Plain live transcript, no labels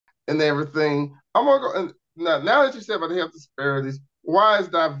and everything. I'm gonna go and now that you said about the health disparities, why is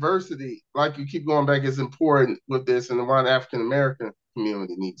diversity, like you keep going back, is important with this, and why the African American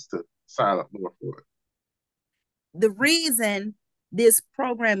community needs to sign up more for it? The reason this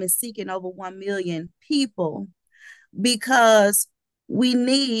program is seeking over 1 million people because we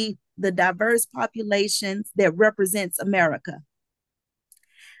need the diverse populations that represents America.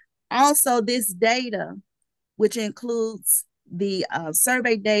 Also, this data, which includes the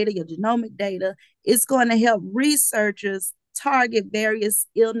survey data, your genomic data, is going to help researchers target various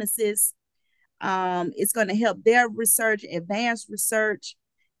illnesses. It's going to help their research, advanced research,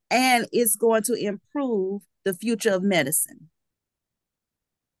 and it's going to improve the future of medicine.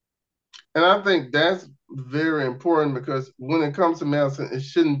 And I think that's very important because when it comes to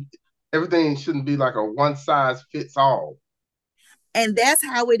medicine, everything shouldn't be like a one size fits all. And that's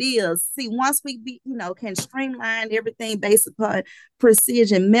how it is. See, once we can streamline everything based upon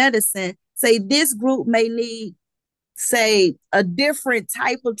precision medicine, say this group may need, say, a different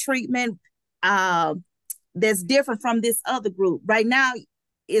type of treatment uh, that's different from this other group. Right now,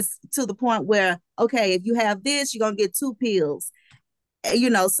 it's to the point where, okay, if you have this, you're gonna get 2 pills.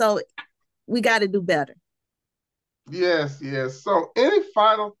 So we got to do better. Yes, yes. So any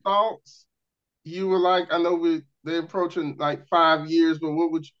final thoughts you would like? I know they're approaching like 5 years, but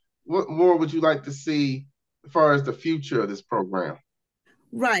what more would you like to see as far as the future of this program?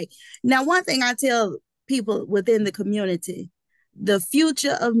 Right. Now, one thing I tell people within the community, the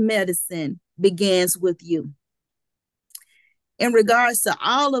future of medicine begins with you. In regards to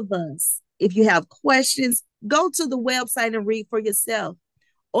all of us, if you have questions, go to the website and read for yourself,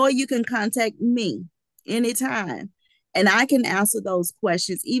 or you can contact me anytime and I can answer those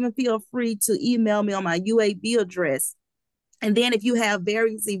questions. Even feel free to email me on my UAB address. And then if you have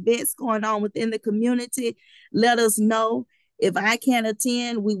various events going on within the community, let us know. If I can't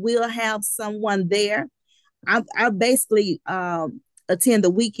attend, we will have someone there. I basically attend the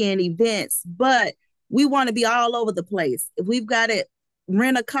weekend events, but we want to be all over the place. If we've got to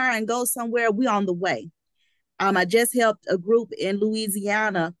rent a car and go somewhere, we on the way. I just helped a group in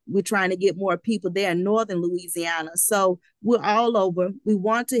Louisiana. We're trying to get more people there in northern Louisiana. So we're all over. We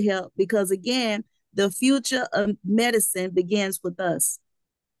want to help because, again, the future of medicine begins with us.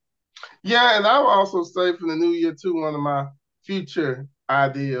 Yeah, and I would also say for the new year too, one of my future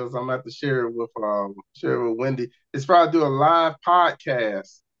ideas, I'm gonna have to share it with Wendy, is probably do a live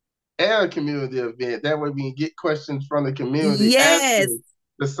podcast at a community event. That way we can get questions from the community Yes. after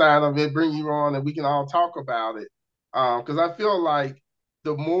the sign of it, bring you on, and we can all talk about it. Because I feel like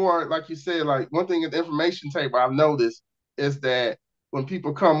the more, like you said, like one thing at the information table I've noticed is that when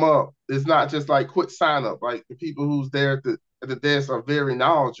people come up, it's not just like quick sign up. Like the people who's there at the desk are very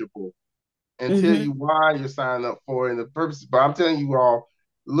knowledgeable and tell Mm-hmm. you why you're signing up for it and the purpose. But I'm telling you all,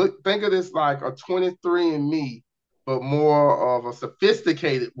 think of this like a 23andMe, but more of a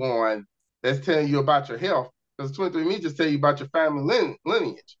sophisticated one that's telling you about your health. Because 23andMe just tell you about your family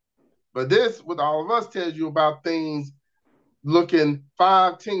lineage. But this, with all of us, tells you about things looking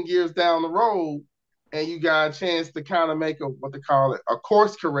 5, 10 years down the road, and you got a chance to kind of make a what they call it a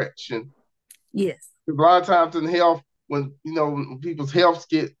course correction. Yes. A lot of times in health, when when people's health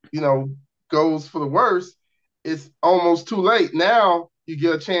get goes for the worse, it's almost too late. Now you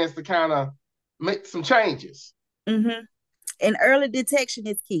get a chance to kind of make some changes. Mm-hmm. And early detection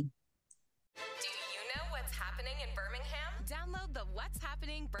is key. Do you know what's happening in Birmingham? Download the What's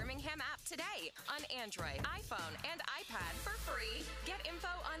Happening Birmingham app today on Android, iPhone, and iPad for free. Get info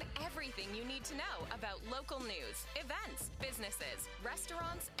on everything you need to know about local news, events, businesses,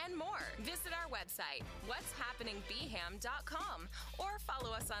 restaurants, and more. Visit our website, what'shappeningbham.com, or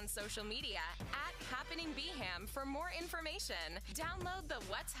follow us on social media at happeningbham for more information. Download the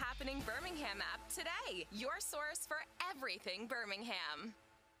What's Happening Birmingham app today, your source for everything Birmingham.